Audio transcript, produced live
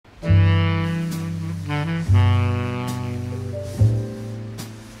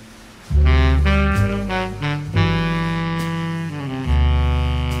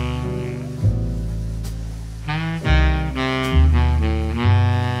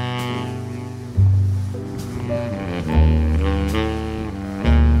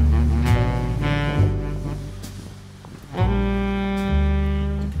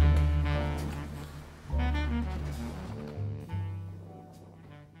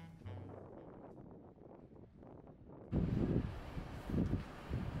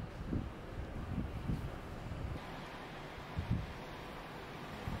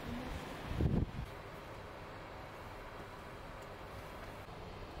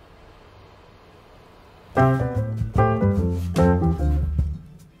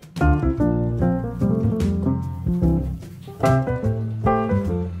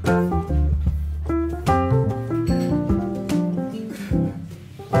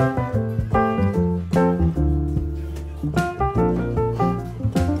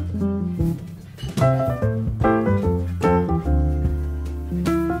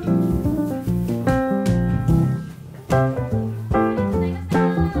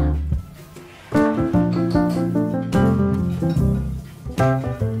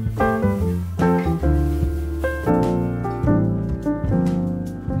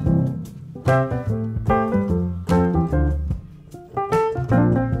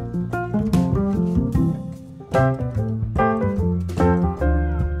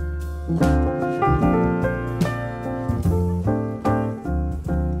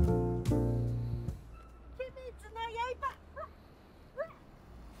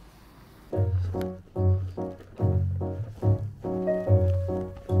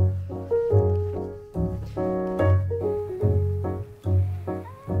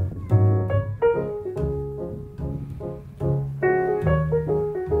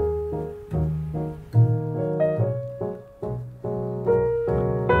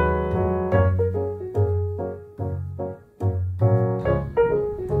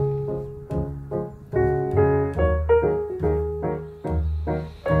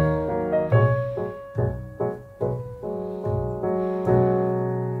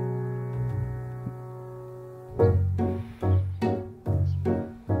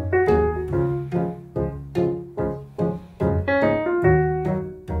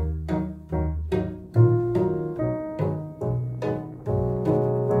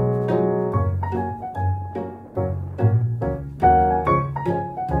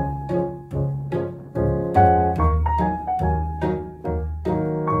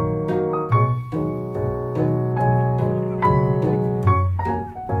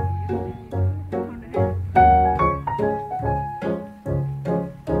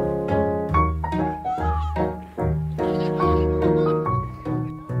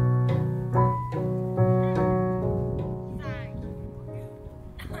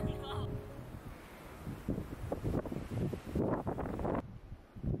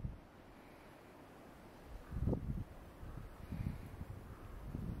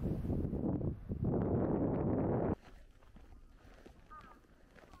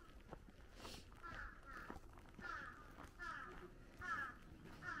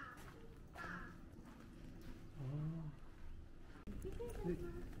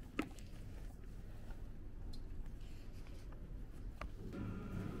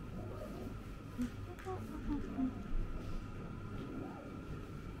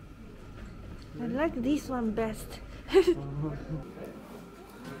I like this one best.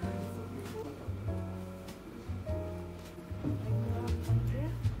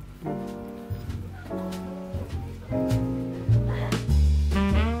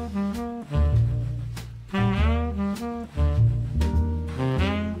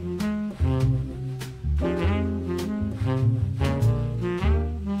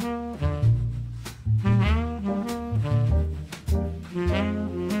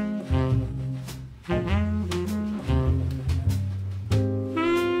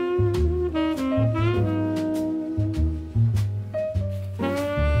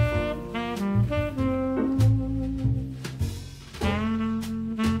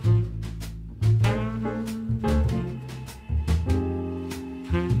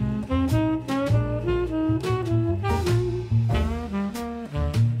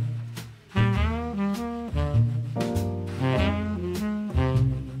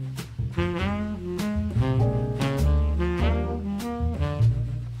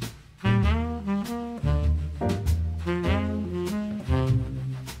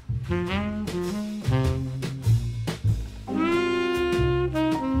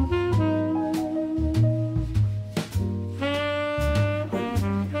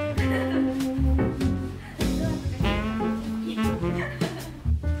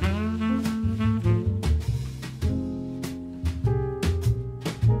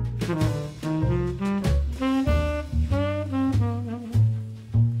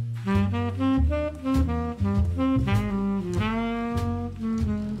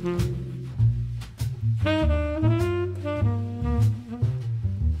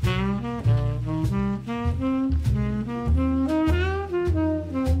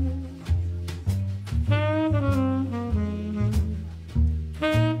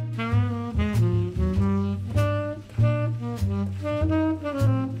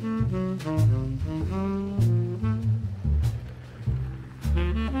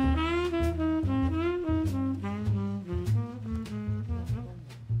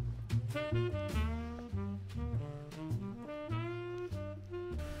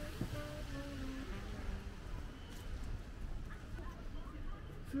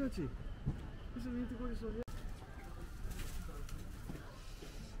 Arrivederci. Questo è 24 soldi.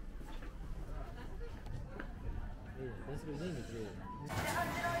 Penso che vieni, credo.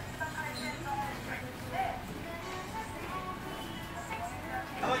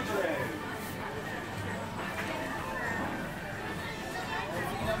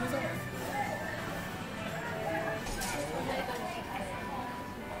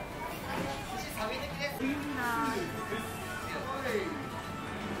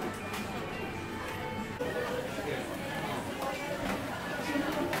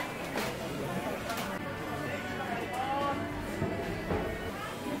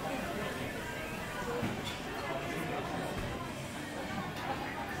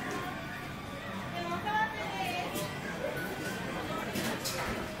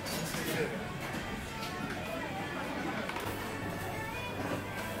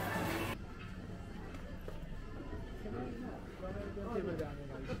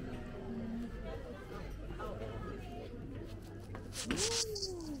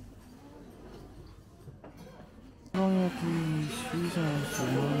 焼き水産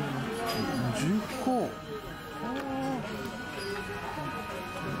10個。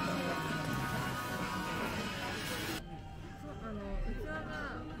器が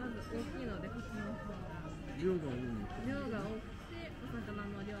まず大きいので、こっちの方が量が多い。量が多くて、お魚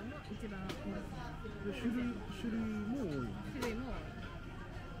の量も一番多い。種類も多い。種類も多い。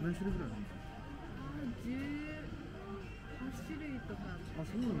何種類ぐらいなんですか？18種類とか。あ、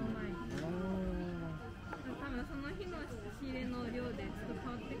そうなんだ。多分その日の仕入れの量でちょっと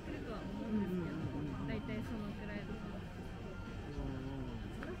変わってくるとは思うんですけど、大体そのくらいとか。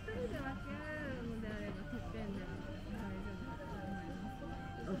2人で分け合うのであれば、てっぺんでも大丈夫だと思います。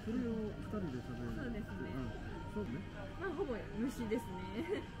あ、これを2人で食べる。そうですね。そうね。まあほぼ虫です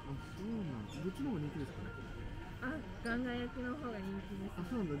ね。あ、そうなん。どっちの方が人気ですかね。あ、ガンガン焼きの方が人気です。あ、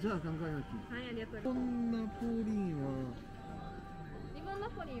そうなんだ。じゃあガンガン焼き。はい、ありがとうこございます。んなポリンはリボンナ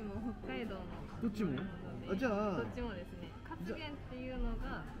ポリンも北海道のどっちも？あ、じゃあどっちもですね。活源っていうの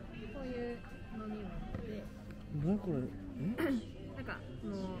がこういう飲み物で、何これ？なんか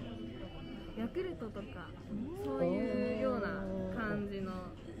ヤクルトとかそういうような感じ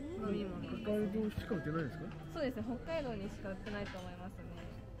の飲み物。北海道しか売ってないですか？そうですね。北海道にしか売ってないと思いますね。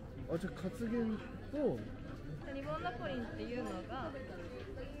あ、じゃあ活源とリボンナポリンっていうのが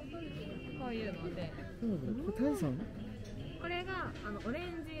こういうので、これ炭酸？これがオレ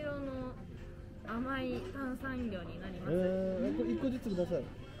ンジ色の甘い炭酸魚になります。これ1個ずつください。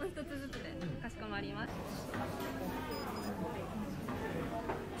お一つずつでかしこまります。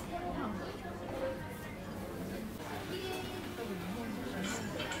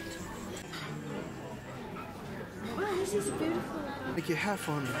Wow, this is beautiful. Like you have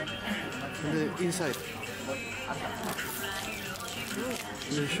on the inside.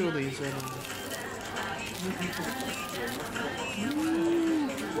 You show the inside.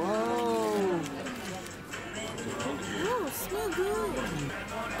 Wow. Oh, it smells good.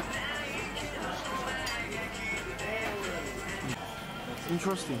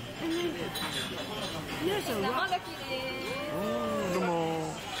 Interesting. There's a rock. Oh,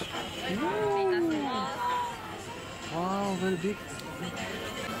 domo. Wow, very big.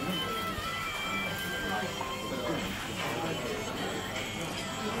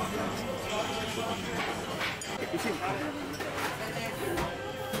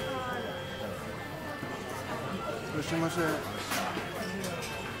 This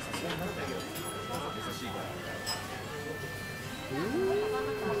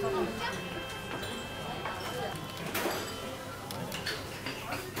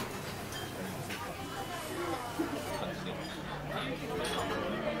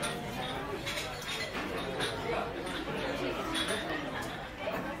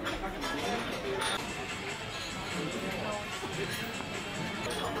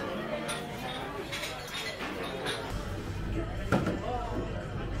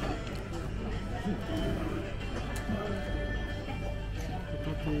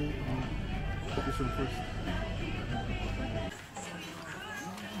one first.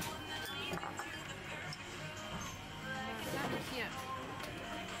 Here.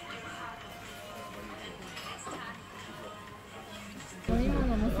 飲み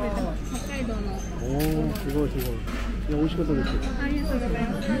物も全て北海道の。おお、すごいすごい。いや、美味しかったです。ありがとうござい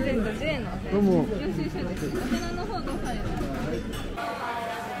ます。全部 J の。どうも。領収書です。こちらの方どうされますか？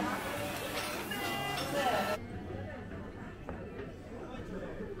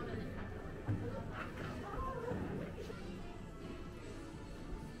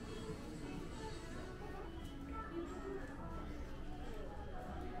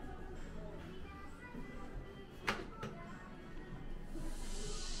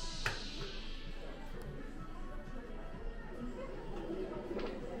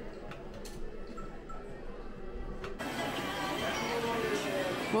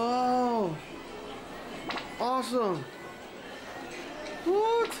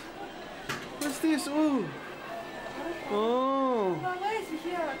 this? Oh. Oh. But where is here? Do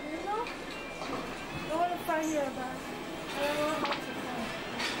you know? I want to find here, but I don't know how to find.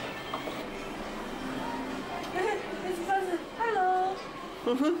 This person. Hello.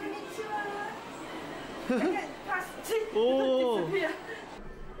 Konnichiwa. I get past. Oh. Disappear.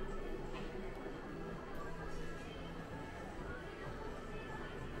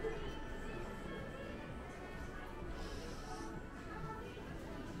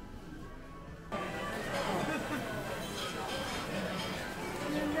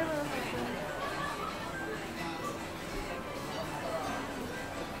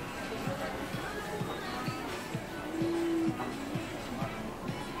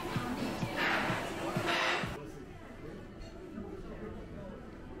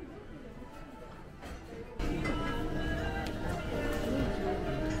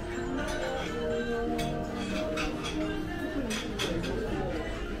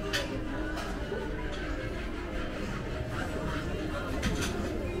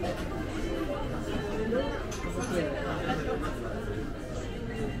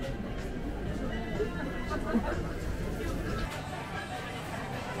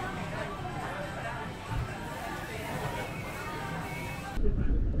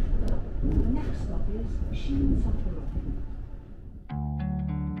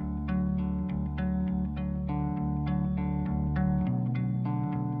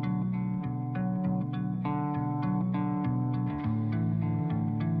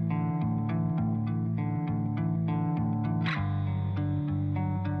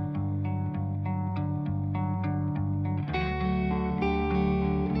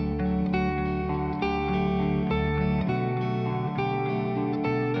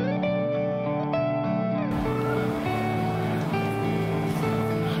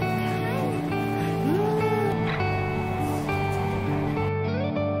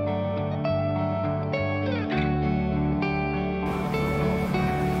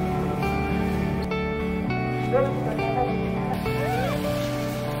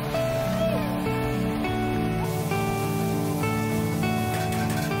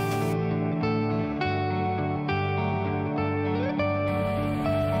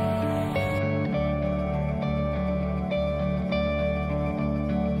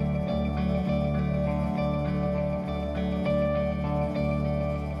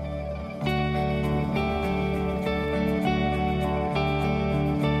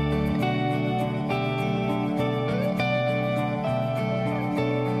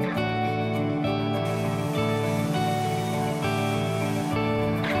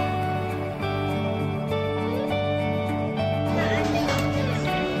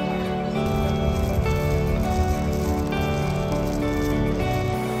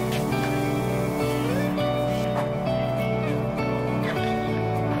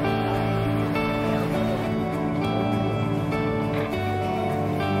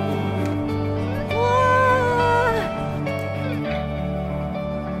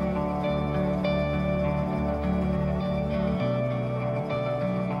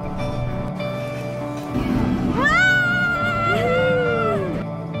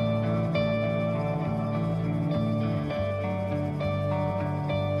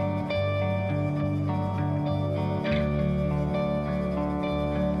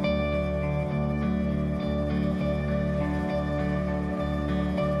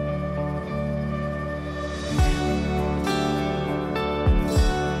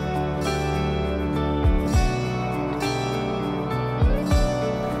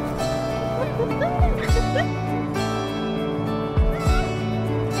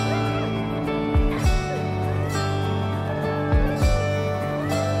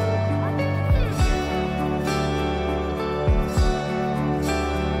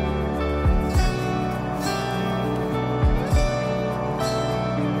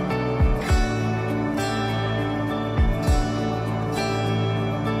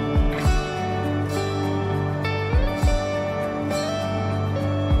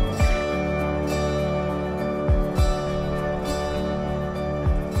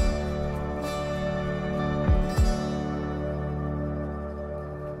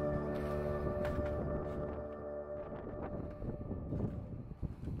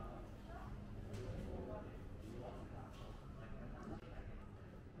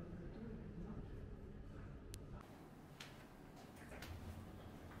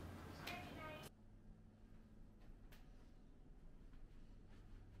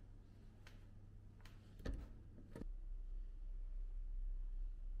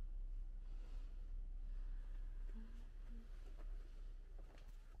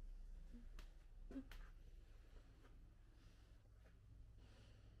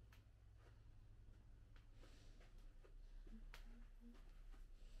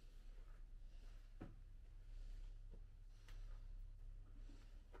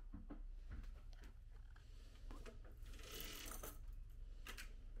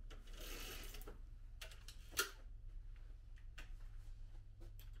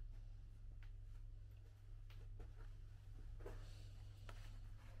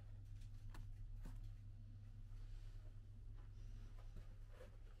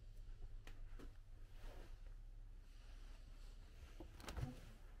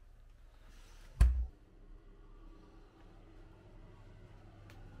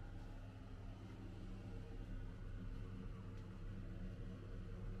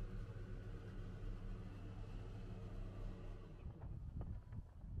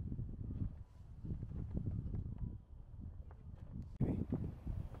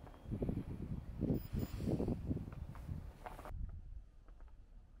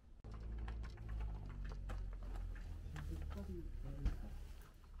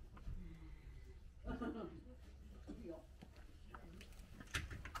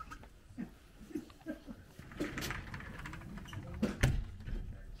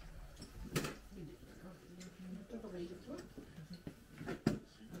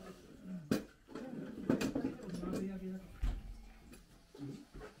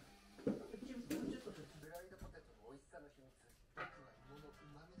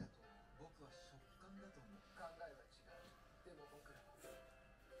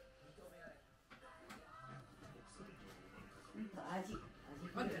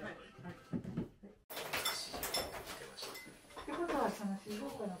 静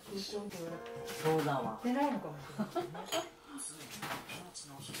岡の空港ではそうだわ。出ないのかもしれないね。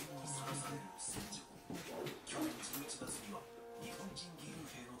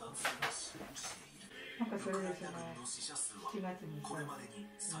なんかそれでその7月に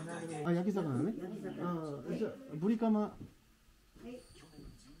さ、あ、焼き魚ね。あ、じゃあブリカマ。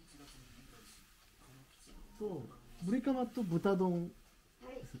そう、ブリカマと豚丼。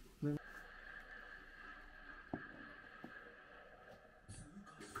ね。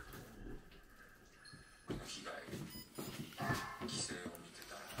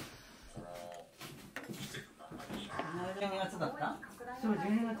12月だった？そう、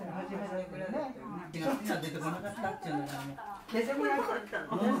12月の初めだったよね。1月には出てこなかったっていうのがね。休み明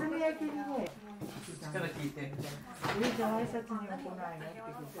けにね、力聞いて。じゃあ挨拶には来ないのって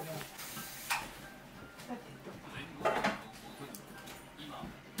言ってね。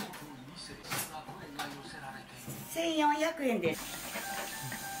1400円です。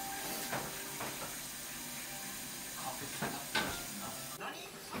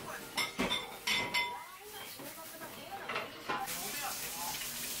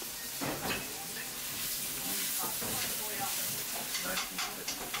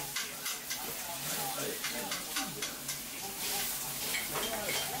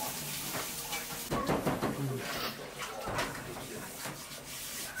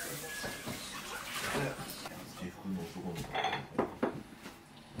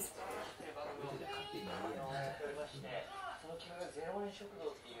食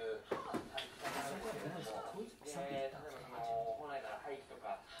堂っていう感じなんですけども、例えば本来なら廃棄と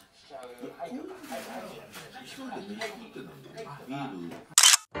かしちゃう廃棄とか廃棄